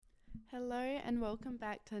Hello and welcome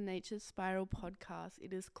back to Nature's Spiral podcast.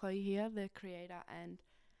 It is Chloe here, the creator and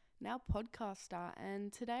now podcaster,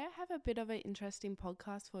 and today I have a bit of an interesting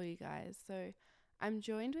podcast for you guys. So I'm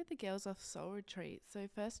joined with the girls of Soul Retreat. So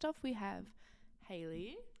first off we have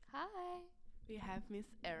Hayley. Hi. We have Miss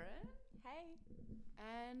Erin. Hey.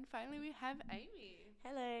 And finally we have Amy.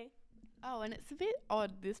 Hello. Oh, and it's a bit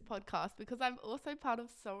odd, this podcast, because I'm also part of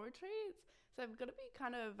Soul Retreats. So I'm going to be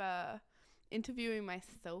kind of interviewing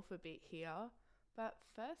myself a bit here. But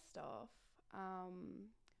first off,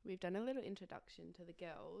 we've done a little introduction to the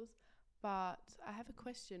girls. But I have a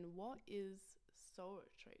question. What is Soul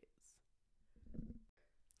Retreats?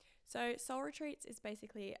 So Soul Retreats is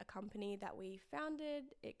basically a company that we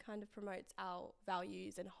founded. It kind of promotes our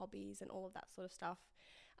values and hobbies and all of that sort of stuff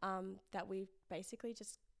that we've basically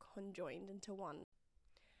just conjoined into one.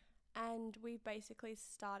 And we've basically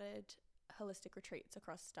started holistic retreats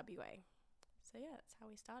across WA. So yeah, that's how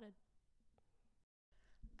we started.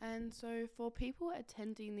 And so for people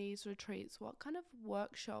attending these retreats, what kind of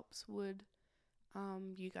workshops would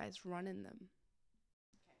you guys run in them?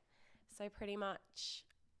 So pretty much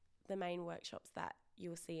the main workshops that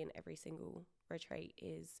you'll see in every single retreat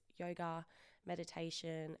is yoga,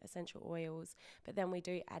 meditation, essential oils, but then we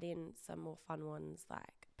do add in some more fun ones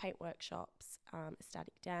like paint workshops,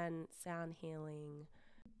 ecstatic dance, sound healing.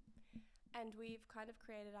 And we've kind of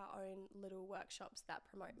created our own little workshops that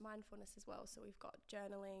promote mindfulness as well. So we've got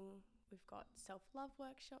journaling, we've got self-love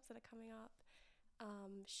workshops that are coming up,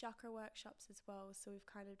 chakra workshops as well. So we've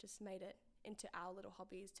kind of just made it into our little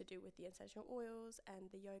hobbies to do with the essential oils and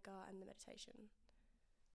the yoga and the meditation.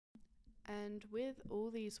 And with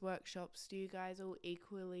all these workshops, do you guys all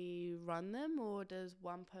equally run them, or does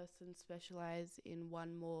one person specialize in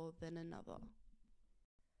one more than another?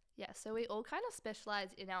 Yeah, so we all kind of specialize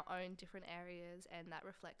in our own different areas, and that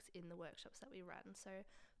reflects in the workshops that we run. So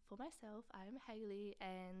for myself, I am Hayley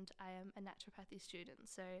and I am a naturopathy student.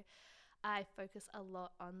 So I focus a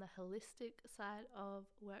lot on the holistic side of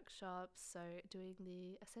workshops, so doing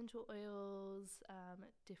the essential oils,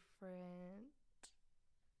 different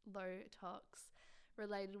low tox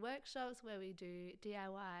related workshops where we do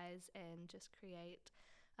DIYs and just create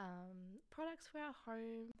products for our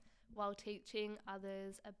home, while teaching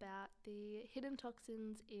others about the hidden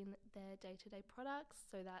toxins in their day-to-day products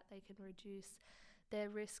so that they can reduce their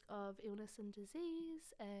risk of illness and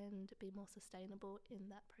disease and be more sustainable in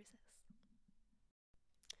that process.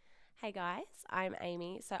 Hey guys, I'm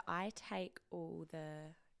Amy. So I take all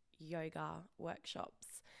the yoga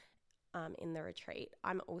workshops in the retreat.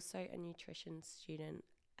 I'm also a nutrition student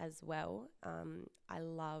as well. I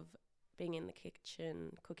love being in the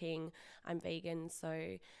kitchen, cooking. I'm vegan,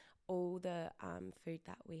 so all the food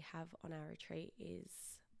that we have on our retreat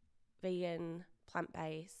is vegan,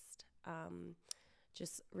 plant-based,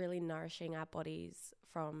 just really nourishing our bodies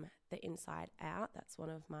from the inside out. That's one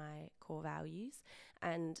of my core values.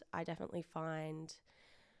 And I definitely find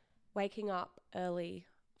waking up early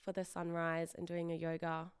for the sunrise and doing a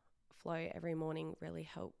yoga flow every morning really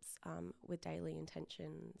helps with daily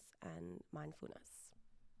intentions and mindfulness.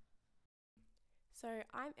 So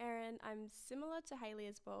I'm Erin. I'm similar to Hayley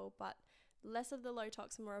as well, but less of the low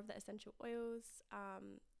tox, more of the essential oils,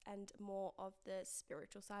 and more of the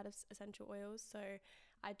spiritual side of essential oils. So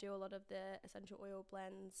I do a lot of the essential oil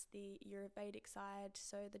blends, the Ayurvedic side,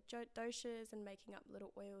 so the doshas and making up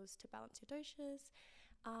little oils to balance your doshas.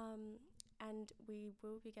 And we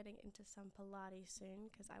will be getting into some Pilates soon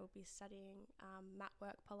because I will be studying mat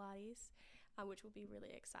work Pilates, which will be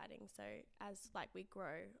really exciting. So as we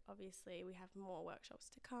grow, obviously we have more workshops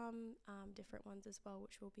to come, different ones as well,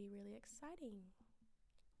 which will be really exciting.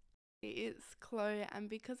 It's Chloe, and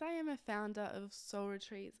because I am a founder of Soul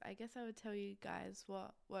Retreats, I guess I would tell you guys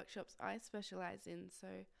what workshops I specialize in. So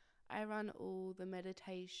I run all the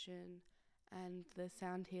meditation and the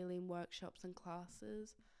sound healing workshops and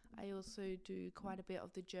classes. I also do quite a bit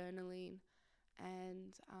of the journaling,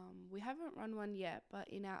 and we haven't run one yet, but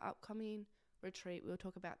in our upcoming retreat we'll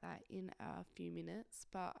talk about that in a few minutes.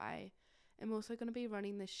 But I am also going to be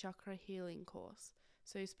running the chakra healing course,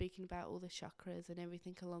 so speaking about all the chakras and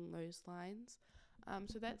everything along those lines.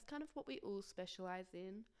 So that's kind of what we all specialize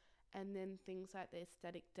in. And then things like the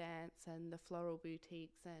aesthetic dance and the floral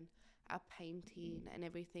boutiques and our painting and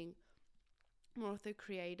everything, more of the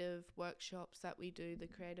creative workshops that we do, the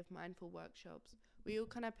creative mindful workshops, we all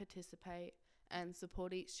kind of participate and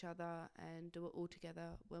support each other and do it all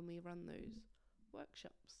together when we run those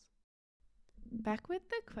workshops. Back with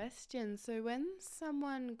the question. So when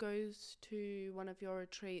someone goes to one of your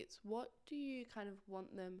retreats, what do you kind of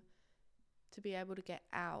want them to be able to get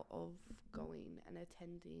out of going and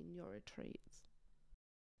attending your retreats?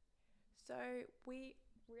 So we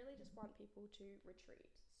really just want people to retreat.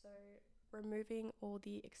 So removing all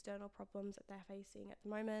the external problems that they're facing at the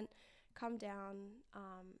moment, come down,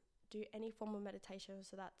 do any form of meditation.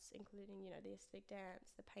 So that's including, the aesthetic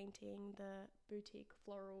dance, the painting, the boutique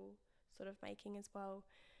floral sort of making as well.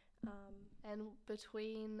 And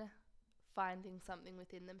between finding something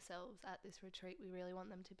within themselves at this retreat, we really want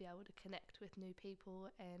them to be able to connect with new people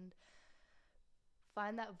and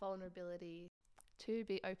find that vulnerability to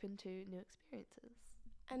be open to new experiences.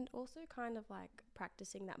 And also kind of like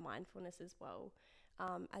practicing that mindfulness as well.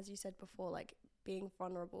 As you said before, like being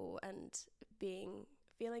vulnerable and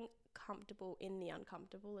feeling comfortable in the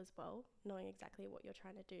uncomfortable as well, knowing exactly what you're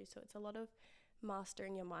trying to do. So it's a lot of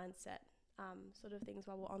mastering your mindset sort of things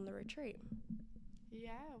while we're on the retreat.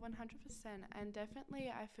 Yeah, 100%. And definitely,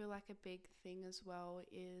 I feel like a big thing as well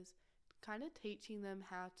is kind of teaching them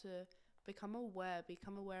how to become aware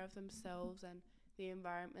of themselves and the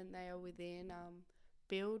environment they are within,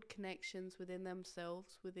 build connections within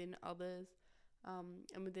themselves, within others,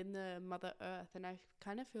 and within the Mother Earth. And I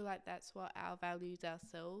kind of feel like that's what our values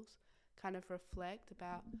ourselves kind of reflect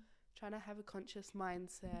about trying to have a conscious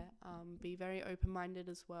mindset, be very open-minded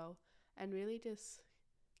as well, and really just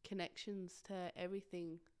connections to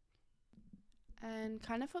everything. And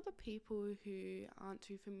kind of for the people who aren't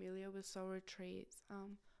too familiar with soul retreats,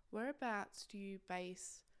 whereabouts do you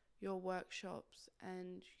base your workshops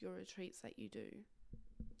and your retreats that you do?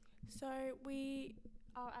 So we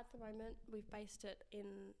are at the moment, we've based it in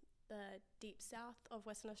the deep south of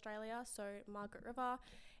Western Australia, so Margaret River.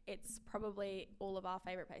 It's probably all of our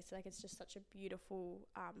favourite places. Like, it's just such a beautiful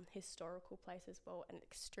historical place as well, and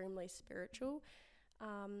extremely spiritual.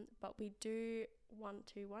 But we do want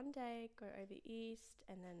to one day go over east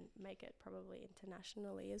and then make it probably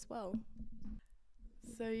internationally as well.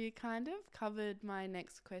 So you kind of covered my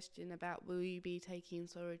next question about will you be taking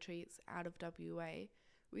soul retreats out of WA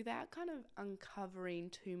without kind of uncovering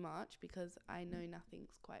too much, because I know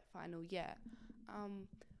nothing's quite final yet.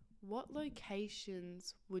 What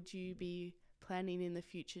locations would you be planning in the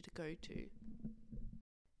future to go to?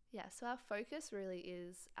 Yeah, so our focus really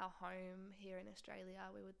is our home here in Australia.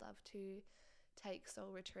 We would love to take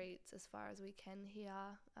soul retreats as far as we can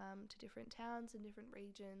here, to different towns and different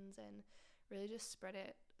regions, and really just spread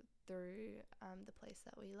it through the place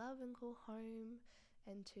that we love and call home,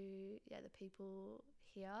 and to the people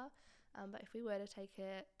here. But if we were to take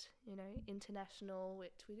it, international,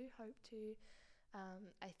 which we do hope to,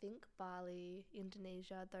 I think Bali,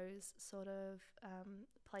 Indonesia, those sort of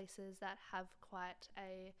places that have quite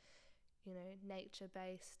a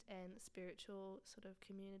nature-based and spiritual sort of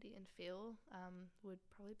community and feel, would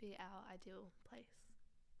probably be our ideal place.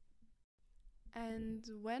 And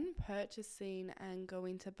when purchasing and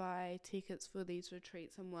going to buy tickets for these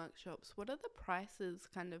retreats and workshops, what are the prices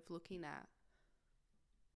kind of looking at?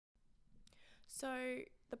 So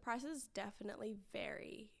the prices definitely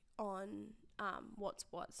vary on what's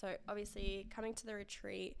what. So obviously, coming to the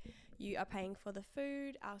retreat, you are paying for the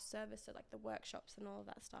food, our service, so like the workshops and all of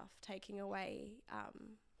that stuff, taking away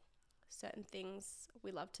certain things.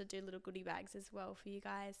 We love to do little goodie bags as well for you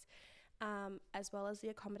guys, as well as the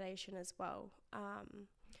accommodation as well.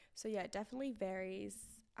 So yeah, it definitely varies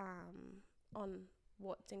on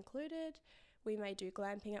what's included. We may do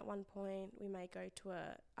glamping at one point. We may go to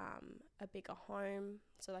a bigger home,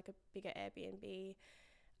 so like a bigger Airbnb,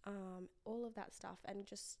 all of that stuff, and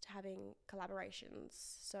just having collaborations.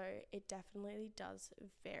 So it definitely does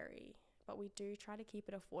vary, but we do try to keep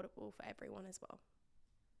it affordable for everyone as well.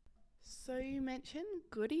 So you mentioned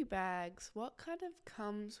goodie bags. What kind of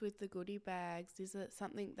comes with the goodie bags? Is it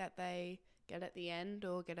something that they get at the end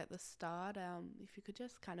or get at the start? If you could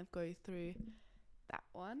just kind of go through that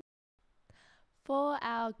one. For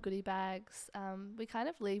our goodie bags, we kind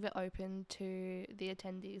of leave it open to the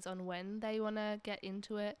attendees on when they want to get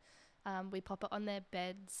into it. We pop it on their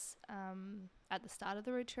beds at the start of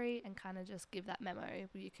the retreat and kind of just give that memo.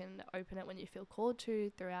 You can open it when you feel called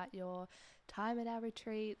to throughout your time at our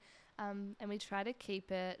retreat. And we try to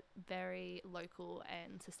keep it very local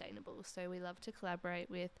and sustainable. So we love to collaborate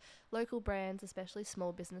with local brands, especially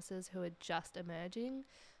small businesses who are just emerging.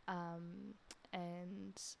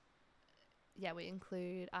 And we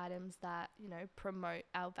include items that, promote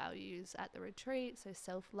our values at the retreat. So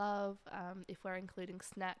self-love. If we're including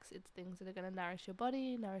snacks, it's things that are going to nourish your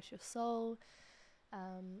body, nourish your soul.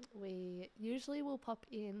 We usually will pop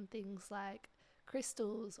in things like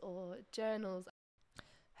crystals or journals,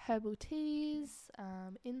 herbal teas,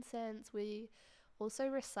 incense. We also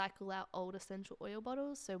recycle our old essential oil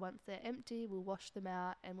bottles. So once they're empty, we'll wash them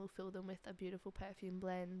out and we'll fill them with a beautiful perfume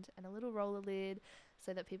blend and a little roller lid.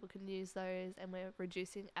 so that people can use those and we're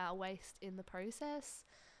reducing our waste in the process.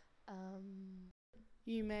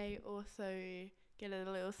 You may also get a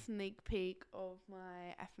little sneak peek of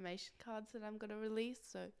my affirmation cards that I'm going to release.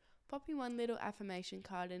 So popping one little affirmation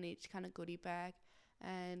card in each kind of goodie bag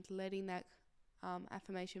and letting that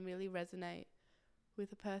affirmation really resonate with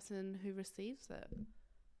the person who receives it.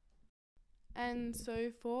 And so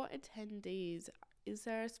for attendees, is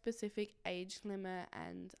there a specific age limit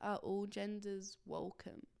and are all genders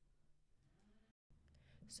welcome?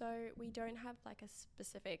 So we don't have like a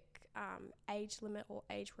specific age limit or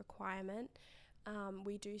age requirement.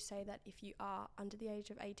 We do say that if you are under the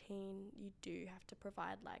age of 18, you do have to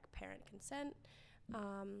provide like parent consent.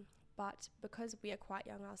 But because we are quite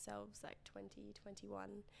young ourselves, like 20,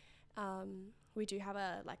 21, we do have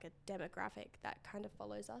a demographic that kind of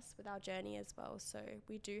follows us with our journey as well. So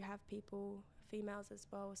we do have people, females as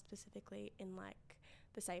well, specifically in like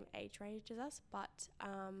the same age range as us, but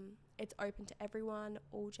it's open to everyone,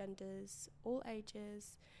 all genders, all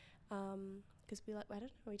ages, because we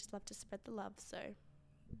just love to spread the love. So,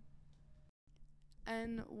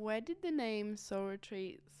 and where did the name Soul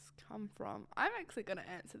Retreats come from? I'm actually going to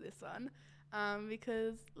answer this one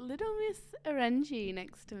because little Miss Erin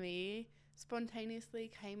next to me spontaneously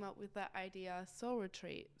came up with that idea, Soul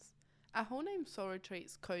Retreats. Our whole name's Soul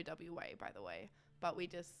Retreats Co-WA, by the way, but we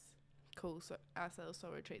just call ourselves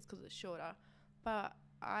Soul Retreats because it's shorter. But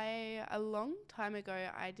a long time ago,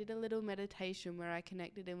 I did a little meditation where I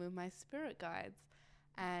connected in with my spirit guides,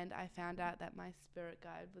 and I found out that my spirit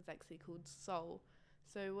guide was actually called Soul.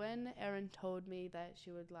 So when Erin told me that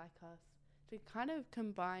she would like us to kind of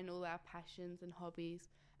combine all our passions and hobbies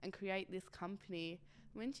and create this company,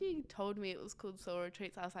 when she told me it was called Soul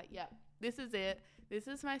Retreats, I was like, yeah, this is it. This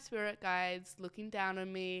is my spirit guides looking down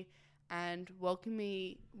on me and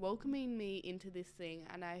welcoming me into this thing,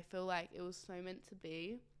 and I feel like it was so meant to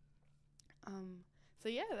be. So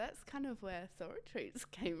yeah, that's kind of where Soul Retreats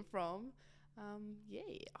came from. Yeah.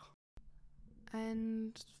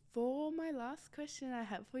 And for my last question I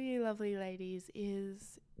have for you lovely ladies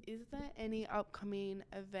is there any upcoming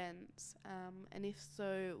events? And if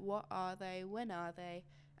so, what are they, when are they,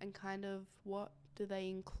 and kind of what do they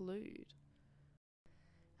include?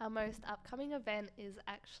 Our most upcoming event is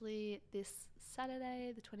actually this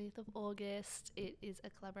Saturday, the 20th of August. It is a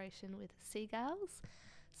collaboration with Seagulls.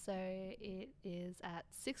 So it is at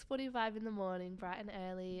 6:45 in the morning, bright and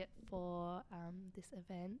early, for this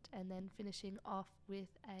event, and then finishing off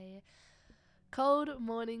with a cold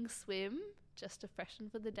morning swim just to freshen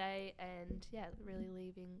for the day, and yeah, really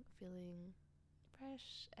leaving feeling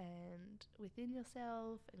fresh and within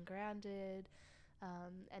yourself and grounded.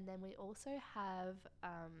 And then we also have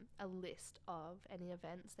a list of any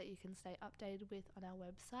events that you can stay updated with on our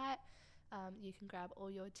website. You can grab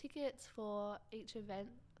all your tickets for each event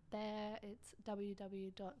there. It's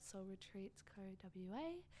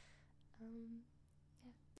www.soulretreats.co.wa.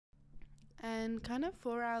 And kind of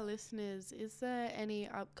for our listeners, is there any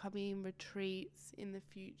upcoming retreats in the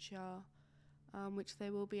future which they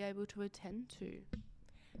will be able to attend to?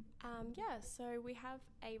 So we have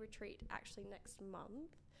a retreat actually next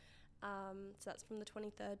month. So that's from the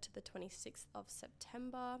 23rd to the 26th of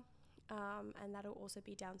September. And that'll also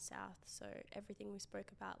be down south. So everything we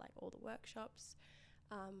spoke about, like all the workshops,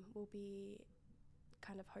 will be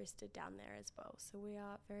kind of hosted down there as well. So we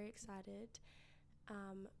are very excited.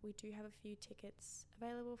 We do have a few tickets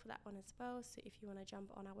available for that one as well. So if you want to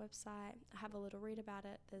jump on our website, have a little read about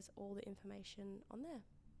it, there's all the information on there.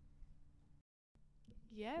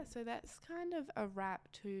 Yeah, so that's kind of a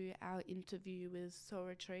wrap to our interview with Soul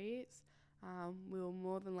Retreats. We will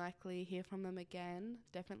more than likely hear from them again,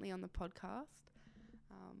 definitely on the podcast.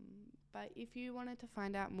 But if you wanted to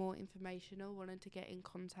find out more information or wanted to get in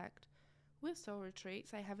contact with Soul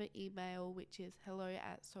Retreats, I have an email which is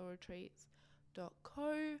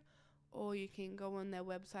hello@soulretreats.co, or you can go on their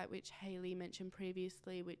website, which Hayley mentioned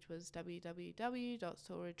previously, which was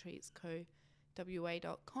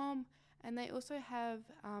www.soulretreatsco.wa.com. And they also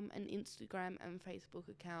have an Instagram and Facebook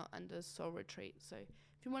account under Soul Retreats. So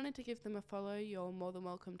if you wanted to give them a follow, you're more than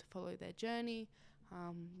welcome to follow their journey.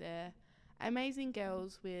 They're amazing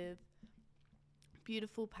girls with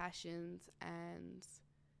beautiful passions, and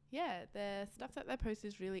yeah, the stuff that they post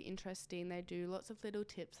is really interesting. They do lots of little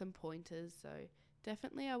tips and pointers, so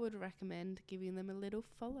definitely I would recommend giving them a little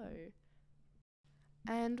follow.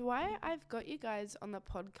 And while I've got you guys on the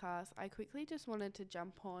podcast, I quickly just wanted to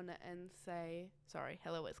jump on and say, sorry,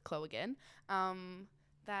 hello, it's Chloe again,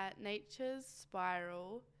 that Nature's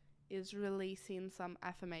Spiral is releasing some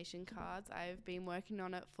affirmation cards. I've been working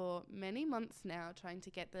on it for many months now, trying to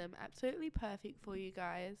get them absolutely perfect for you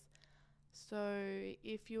guys. So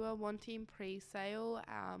if you are wanting pre-sale,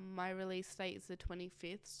 my release date is the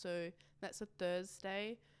 25th, so that's a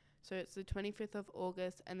Thursday. So it's the 25th of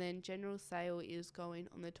August, and then general sale is going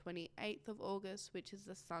on the 28th of August, which is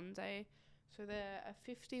a Sunday. So they're a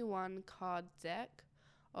 51 card deck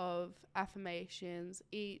of affirmations.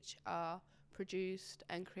 Each are produced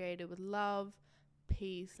and created with love,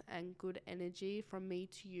 peace, and good energy from me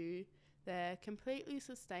to you. They're completely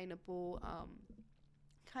sustainable,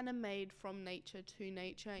 kind of made from nature to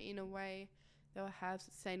nature in a way. They'll have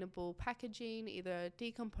sustainable packaging, either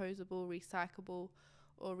decomposable, recyclable,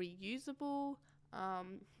 or reusable.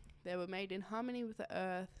 They were made in harmony with the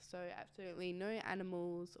earth, so absolutely no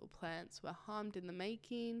animals or plants were harmed in the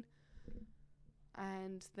making.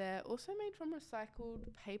 And they're also made from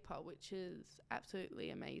recycled paper, which is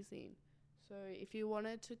absolutely amazing. So if you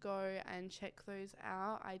wanted to go and check those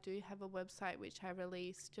out, I do have a website which I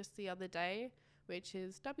released just the other day, which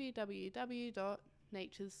is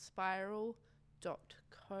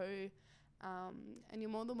www.naturespiral.co. And you're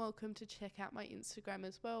more than welcome to check out my Instagram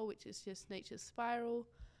as well, which is just Nature Spiral.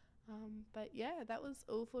 But yeah, that was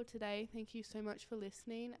all for today. Thank you so much for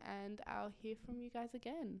listening, and I'll hear from you guys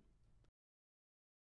again.